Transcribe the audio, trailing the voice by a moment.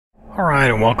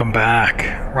Alright, and welcome back.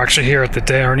 We're actually here at the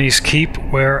Daernese Keep,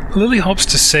 where Lilly hopes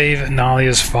to save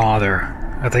Nalia's father.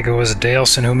 I think it was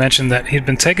Daleson who mentioned that he'd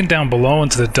been taken down below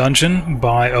into the dungeon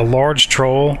by a large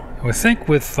troll, we think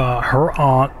with her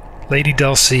aunt, Lady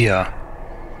Delcia.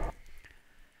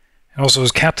 And also it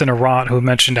was Captain Arat who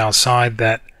mentioned outside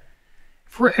that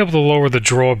if we're able to lower the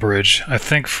drawbridge, I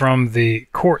think from the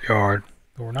courtyard,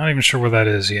 but we're not even sure where that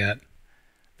is yet,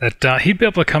 that he'd be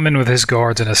able to come in with his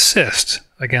guards and assist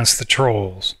against the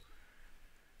trolls.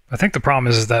 I think the problem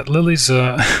is that Lily's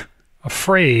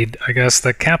afraid, I guess,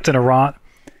 that Captain Arat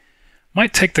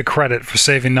might take the credit for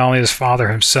saving Nalia's father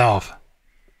himself.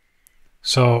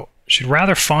 So she'd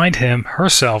rather find him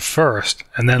herself first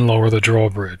and then lower the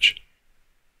drawbridge.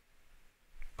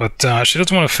 But she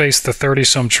doesn't want to face the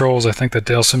 30-some trolls I think that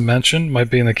Daleson mentioned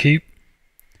might be in the keep.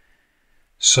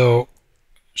 So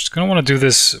she's going to want to do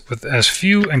this with as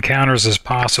few encounters as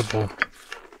possible.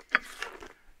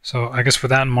 So I guess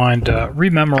with that in mind,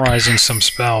 rememorizing some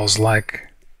spells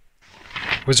like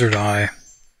Wizard Eye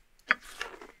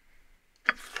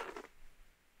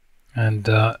and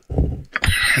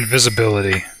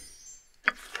Invisibility.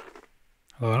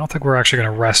 Although I don't think we're actually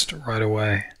going to rest right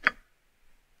away.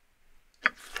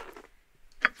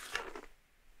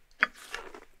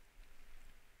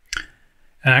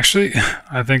 And actually,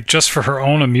 I think just for her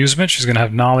own amusement, she's going to have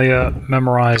Nalia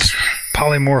memorize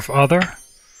Polymorph Other.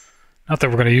 Not that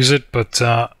we're going to use it, but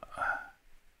I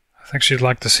think she'd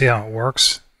like to see how it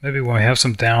works. Maybe when we have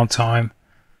some downtime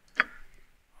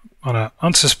on an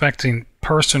unsuspecting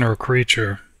person or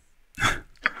creature.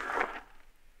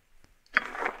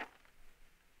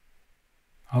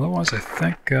 Otherwise, I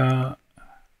think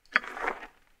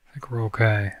we're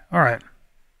okay. All right.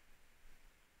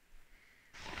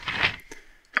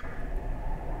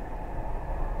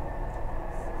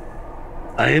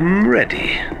 I am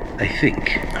ready, I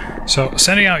think. So,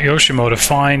 sending out Yoshimo to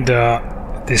find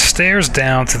the stairs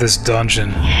down to this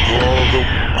dungeon.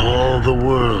 All the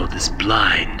world is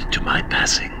blind to my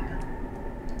passing.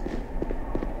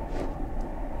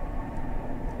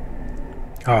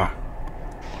 Oh.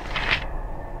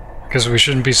 Because we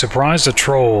shouldn't be surprised a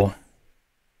troll.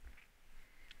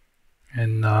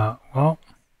 And, well,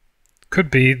 could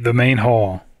be the main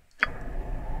hall.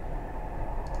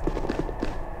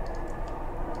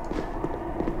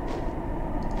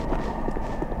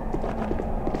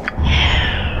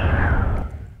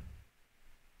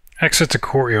 Exit to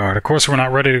courtyard. Of course, we're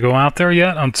not ready to go out there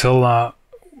yet until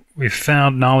we've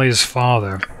found Nalia's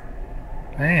father.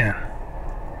 Man.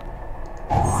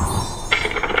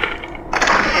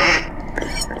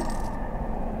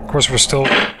 Of course, we're still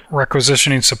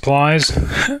requisitioning supplies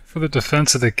for the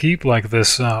defense of the keep, like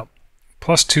this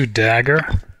 +2 dagger.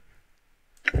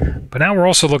 But now we're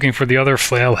also looking for the other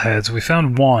flail heads. We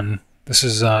found one. This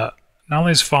is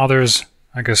Nalia's father's,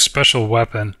 I guess, special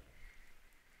weapon.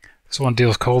 This one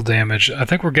deals cold damage. I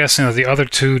think we're guessing that the other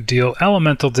two deal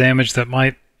elemental damage that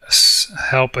might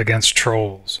help against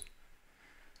trolls.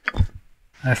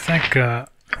 I think the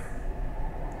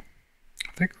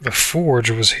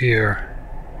forge was here.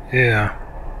 Yeah.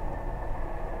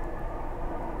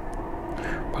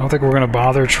 I don't think we're going to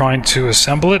bother trying to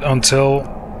assemble it until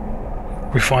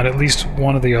we find at least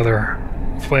one of the other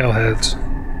flail heads.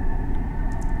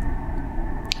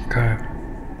 Okay.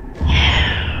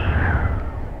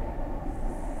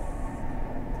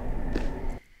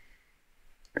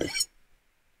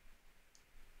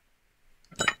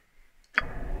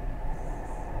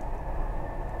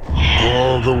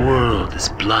 All the world is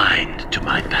blind to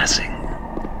my passing.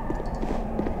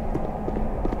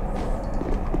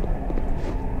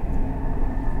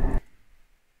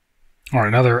 Alright,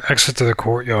 another exit to the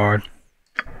courtyard.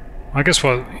 I guess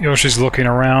while Yoshi's looking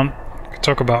around, we could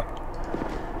talk about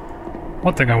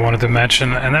one thing I wanted to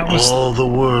mention, and that was... All the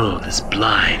world is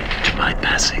blind to my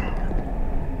passing.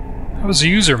 That was a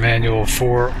user manual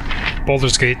for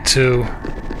Baldur's Gate 2,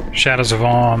 Shadows of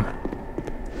Amn.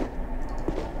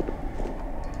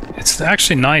 It's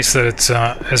actually nice that it's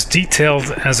as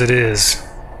detailed as it is,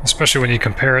 especially when you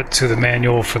compare it to the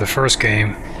manual for the first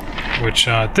game, which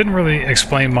didn't really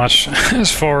explain much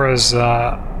as far as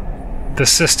the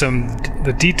system,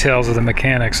 the details of the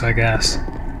mechanics, I guess.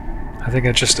 I think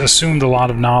it just assumed a lot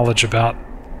of knowledge about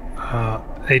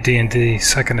AD&D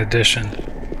 2nd edition.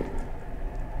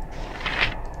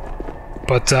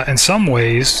 But in some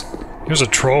ways, here's a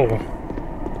troll.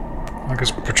 I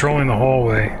guess patrolling the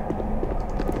hallway.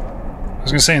 I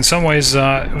was going to say, in some ways,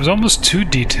 it was almost too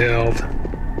detailed.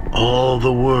 All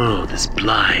the world is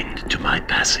blind to my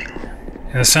passing.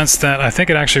 In the sense that I think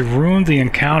it actually ruined the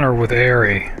encounter with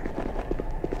Aerie.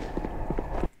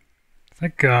 I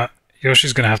think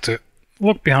Yoshi's going to have to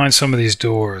look behind some of these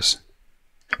doors.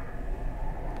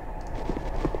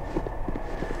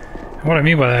 And what I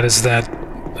mean by that is that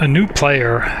a new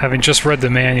player, having just read the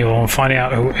manual and finding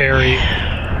out who Aerie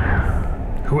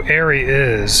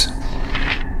is,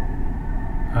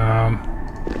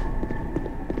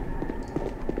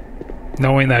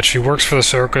 knowing that she works for the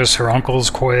circus, her uncle's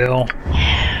quail,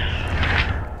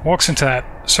 walks into that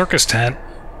circus tent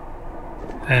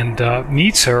and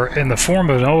meets her in the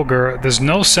form of an ogre. There's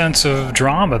no sense of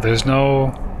drama. There's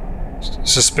no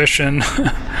suspicion.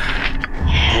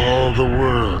 All the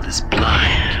world is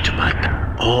blind to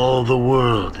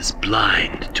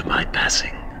my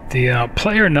passing. The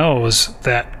player knows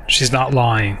that she's not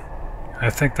lying.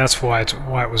 I think that's why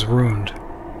it was ruined.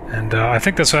 And I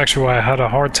think that's actually why I had a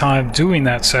hard time doing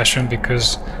that session,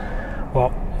 because,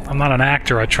 well, I'm not an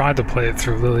actor. I tried to play it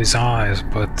through Lily's eyes,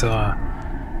 but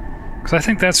because I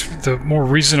think that's the more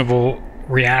reasonable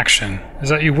reaction, is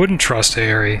that you wouldn't trust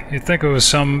Aerie. You'd think it was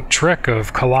some trick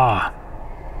of Kala.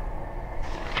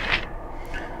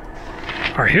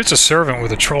 Alright, here's a servant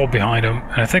with a troll behind him,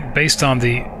 and I think based on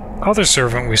the other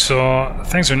servant we saw,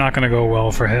 things are not going to go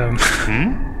well for him.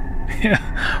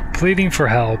 Yeah, pleading for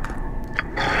help.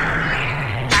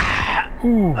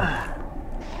 Ooh.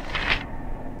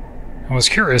 And what's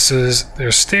curious is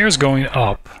there's stairs going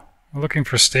up. We're looking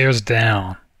for stairs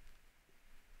down.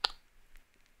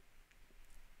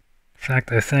 In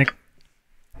fact, I think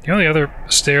the only other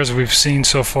stairs we've seen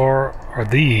so far are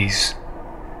these.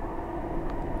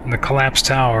 And the collapsed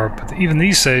tower, but even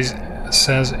these says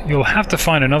you'll have to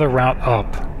find another route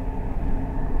up.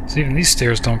 So even these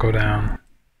stairs don't go down.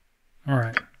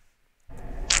 Alright.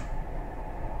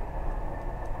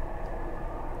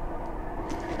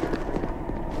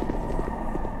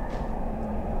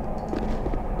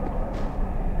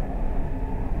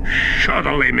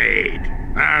 Shoddily made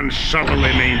and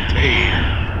subtly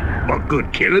maintained, but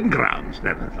good killing grounds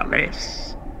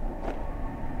nevertheless.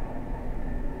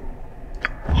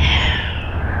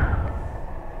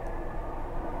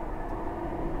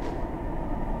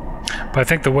 But I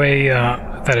think the way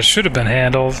that it should have been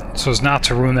handled, so as not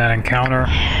to ruin that encounter,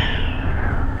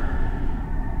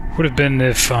 would have been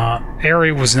if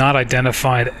Aerie was not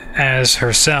identified as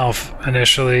herself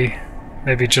initially,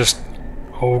 maybe just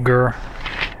ogre.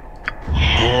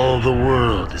 All the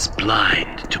world is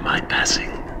blind to my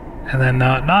passing. And then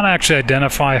not actually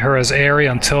identify her as Aerie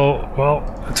until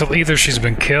either she's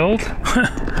been killed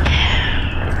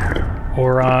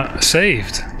or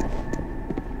saved.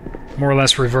 More or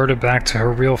less reverted back to her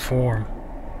real form.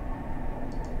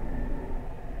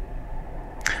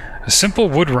 A simple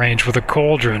wood range with a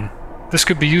cauldron. This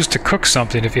could be used to cook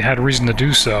something if you had reason to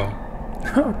do so.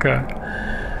 Okay.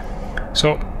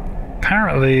 So,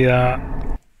 apparently, yeah,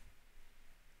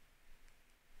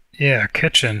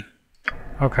 kitchen.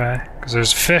 Okay, because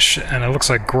there's fish and it looks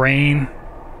like grain.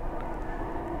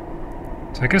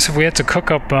 So I guess if we had to cook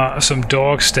up some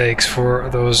dog steaks for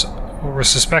those what we're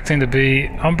suspecting to be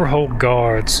Umberhold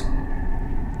guards,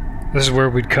 this is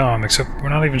where we'd come, except we're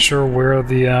not even sure where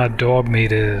the dog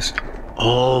meat is.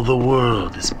 All the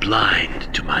world is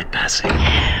blind to my passing.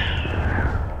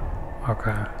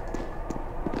 Okay.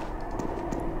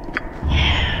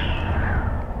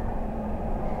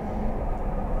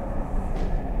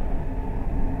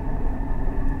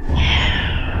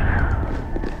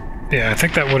 Yeah, I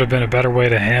think that would have been a better way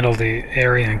to handle the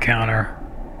Aerie encounter.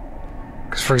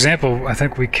 Because, for example, I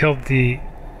think we killed the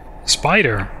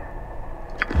spider.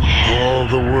 All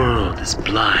the world is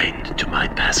blind to my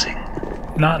passing.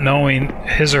 Not knowing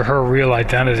his or her real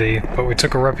identity, but we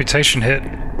took a reputation hit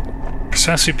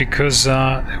precisely because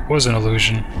it was an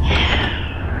illusion.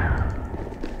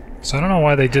 So I don't know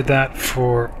why they did that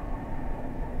for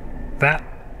that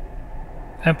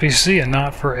NPC and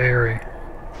not for Aerie.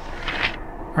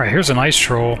 Alright, here's an ice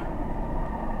troll.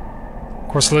 Of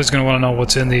course, Lily's going to want to know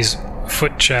what's in these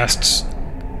foot chests.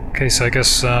 In case, I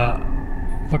guess,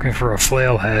 looking for a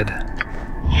flail head.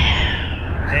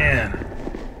 Man.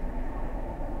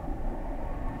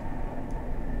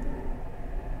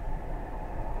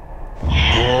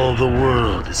 All the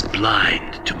world is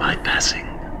blind to my passing.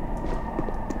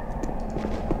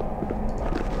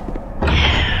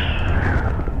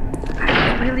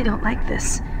 I really don't like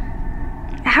this.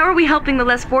 How are we helping the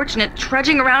less fortunate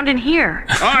trudging around in here?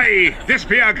 Aye, this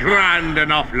be a grand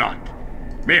enough lot.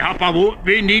 Mayhap I won't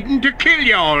be needing to kill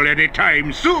y'all any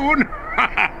time soon.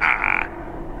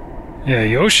 Yeah,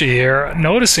 Yoshi here,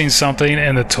 noticing something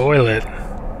in the toilet.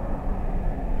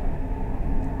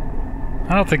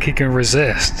 I don't think he can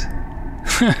resist.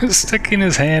 Sticking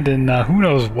his hand in who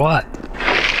knows what.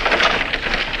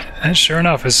 And sure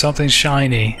enough, it's something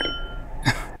shiny.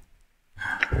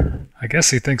 I guess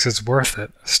he thinks it's worth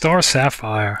it. Star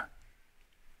Sapphire.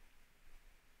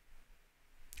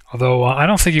 Although, I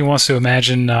don't think he wants to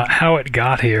imagine how it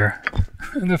got here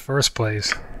in the first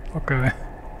place. Okay.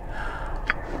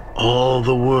 All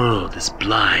the world is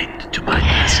blind to my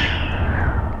passing.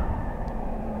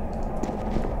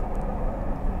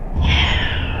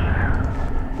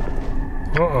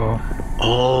 Uh-oh.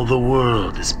 All the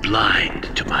world is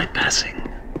blind to my passing.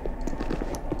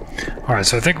 Alright,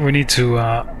 so I think we need to,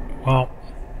 well,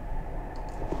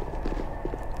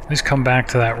 at least come back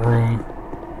to that room.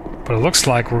 But it looks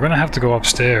like we're gonna have to go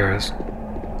upstairs.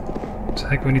 So I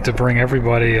think we need to bring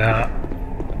everybody,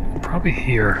 probably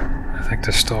here, I think,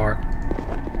 to start.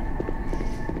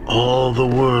 All the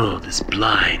world is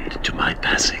blind to my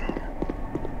passing.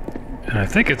 And I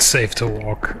think it's safe to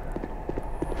walk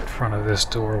in front of this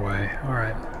doorway.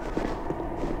 Alright.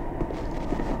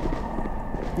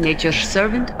 Nature's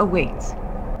servant awaits.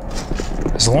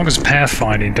 As long as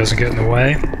pathfinding doesn't get in the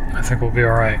way, I think we'll be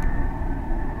alright.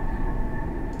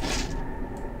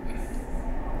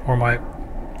 Or my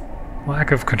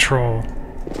lack of control.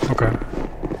 Okay.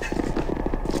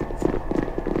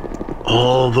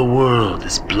 All the world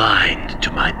is blind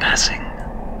to my passing.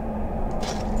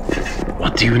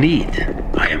 What do you need?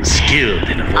 I am skilled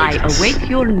in avoidance. I await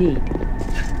your need.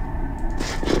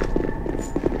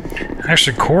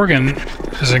 Actually, Corgan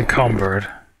is encumbered.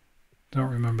 Don't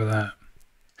remember that.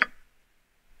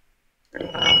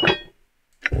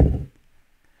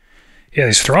 Yeah,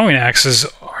 these throwing axes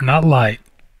are not light.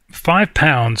 5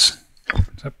 pounds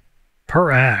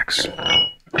per axe.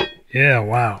 Yeah,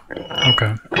 wow.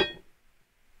 Okay.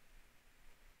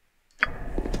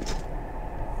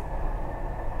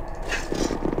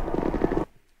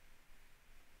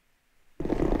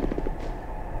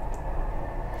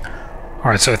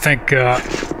 Alright, so I think,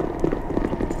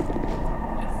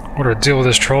 order to deal with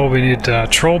this troll, we need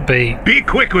troll bait. Be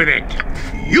quick with it.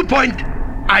 You point,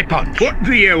 I punch. What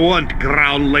do you want,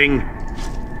 groundling?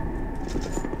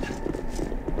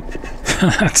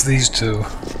 That's these two.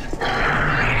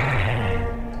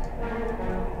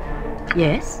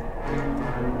 Yes?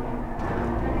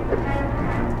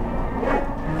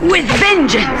 With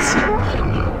vengeance!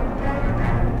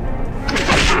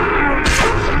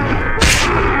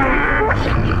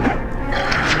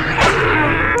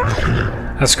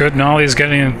 That's good. Nolly's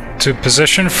getting into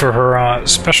position for her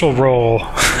special role.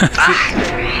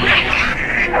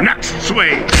 Next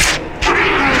swing.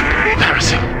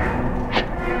 Embarrassing.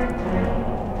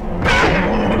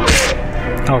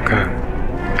 Okay.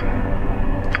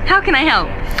 How can I help?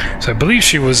 So I believe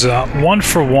she was 1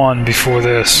 for 1 before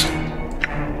this.